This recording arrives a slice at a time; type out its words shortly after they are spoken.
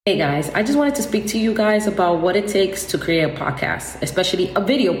Hey guys, I just wanted to speak to you guys about what it takes to create a podcast, especially a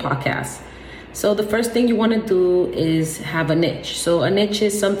video podcast. So the first thing you want to do is have a niche. So a niche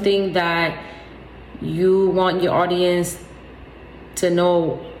is something that you want your audience to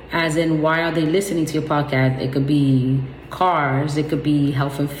know, as in why are they listening to your podcast. It could be cars, it could be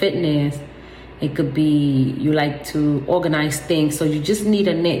health and fitness, it could be you like to organize things. So you just need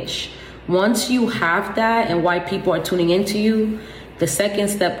a niche. Once you have that and why people are tuning into you, the second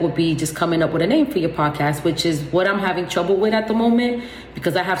step would be just coming up with a name for your podcast, which is what I'm having trouble with at the moment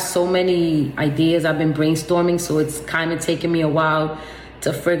because I have so many ideas. I've been brainstorming, so it's kind of taking me a while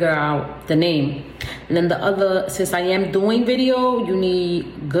to figure out the name. And then the other, since I am doing video, you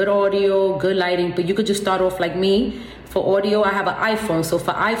need good audio, good lighting, but you could just start off like me. For audio, I have an iPhone. So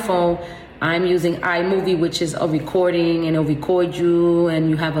for iPhone, I'm using iMovie, which is a recording, and it'll record you, and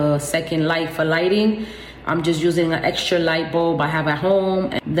you have a second light for lighting. I'm just using an extra light bulb I have at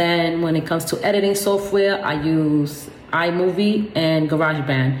home. And then when it comes to editing software, I use iMovie and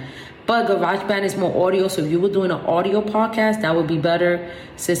GarageBand. But GarageBand is more audio, so if you were doing an audio podcast, that would be better.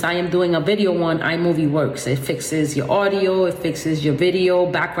 Since I am doing a video one, iMovie works. It fixes your audio, it fixes your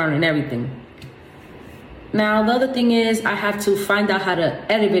video, background, and everything. Now, the other thing is I have to find out how to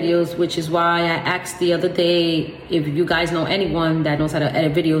edit videos, which is why I asked the other day if you guys know anyone that knows how to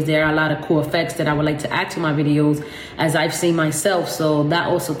edit videos. There are a lot of cool effects that I would like to add to my videos as I've seen myself. So that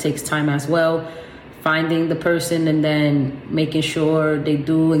also takes time as well. Finding the person and then making sure they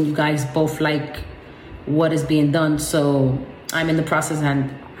do and you guys both like what is being done. So I'm in the process and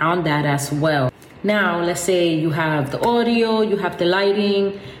on that as well. Now, let's say you have the audio, you have the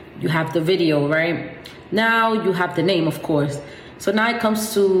lighting, you have the video, right? Now you have the name, of course. So now it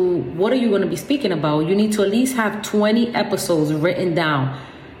comes to what are you going to be speaking about? You need to at least have 20 episodes written down.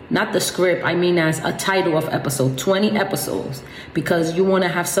 Not the script, I mean as a title of episode, 20 episodes. Because you want to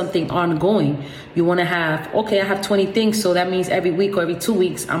have something ongoing. You want to have, okay, I have 20 things, so that means every week or every 2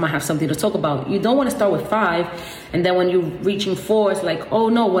 weeks, I'm going to have something to talk about. You don't want to start with 5, and then when you're reaching 4, it's like, oh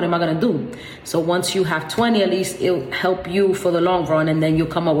no, what am I going to do? So once you have 20, at least it'll help you for the long run, and then you'll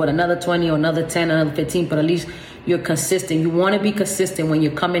come up with another 20 or another 10, another 15, but at least you're consistent. You want to be consistent when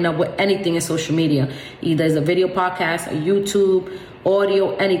you're coming up with anything in social media. Either it's a video podcast, a YouTube,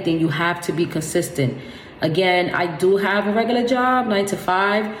 audio, anything. You have to be consistent. Again, I do have a regular job, 9 to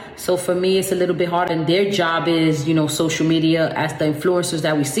 5. So for me, it's a little bit hard. And their job is, social media as the influencers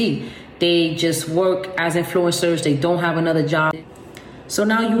that we see. They just work as influencers. They don't have another job. So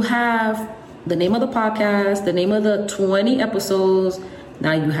now you have the name of the podcast, the name of the 20 episodes.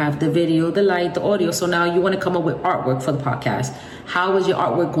 Now you have the video, the light, the audio. So now you want to come up with artwork for the podcast. How is your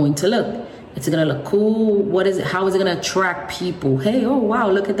artwork going to look? Is it going to look cool? What is it? How is it going to attract people? Hey, oh, wow,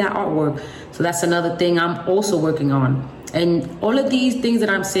 look at that artwork. So that's another thing I'm also working on. And all of these things that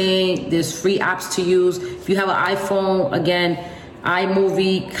I'm saying, there's free apps to use. If you have an iPhone, again,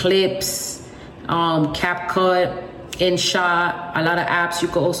 iMovie, Clips, CapCut, InShot, a lot of apps you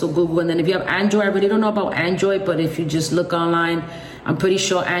could also Google. And then if you have Android, I really don't know about Android, but if you just look online, I'm pretty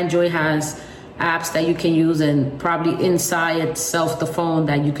sure Android has apps that you can use, and probably inside itself the phone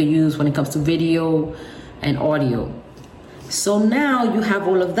that you can use when it comes to video and audio. So now you have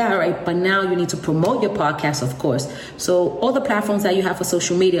all of that, right? But now you need to promote your podcast, of course. So all the platforms that you have for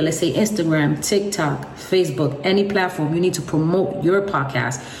social media, let's say Instagram, TikTok, Facebook, any platform, you need to promote your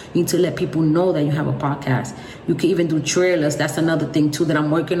podcast. You need to let people know that you have a podcast. You can even do trailers. That's another thing too that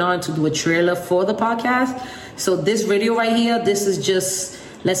I'm working on, to do a trailer for the podcast. So this video right here, this is just,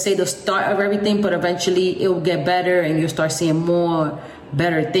 let's say, the start of everything, but eventually it will get better and you'll start seeing more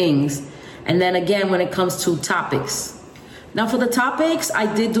better things. And then again, when it comes to topics. Now for the topics,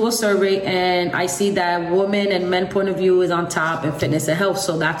 I did do a survey and I see that women and men point of view is on top and fitness and health.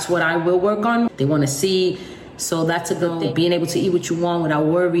 So that's what I will work on. They want to see. So that's a good thing. Being able to eat what you want without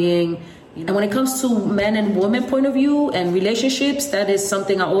worrying. And when it comes to men and women point of view and relationships, that is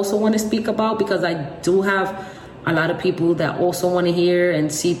something I also want to speak about, because I do have a lot of people that also want to hear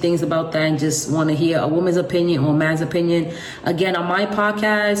and see things about that and just want to hear a woman's opinion or a man's opinion. Again, on my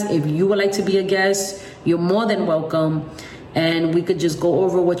podcast, if you would like to be a guest, you're more than welcome. And we could just go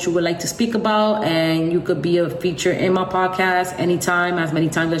over what you would like to speak about, and you could be a feature in my podcast anytime, as many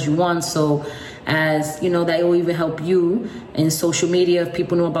times as you want. So as you know, that will even help you in social media if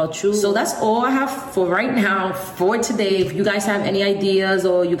people know about you. So that's all I have for right now for today. If you guys have any ideas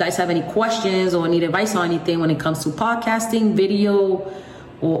or you guys have any questions or need advice on anything when it comes to podcasting, video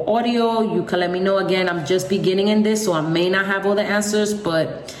or audio, you can let me know. Again, I'm just beginning in this, so I may not have all the answers,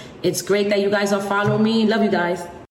 but it's great that you guys are following me. Love you guys.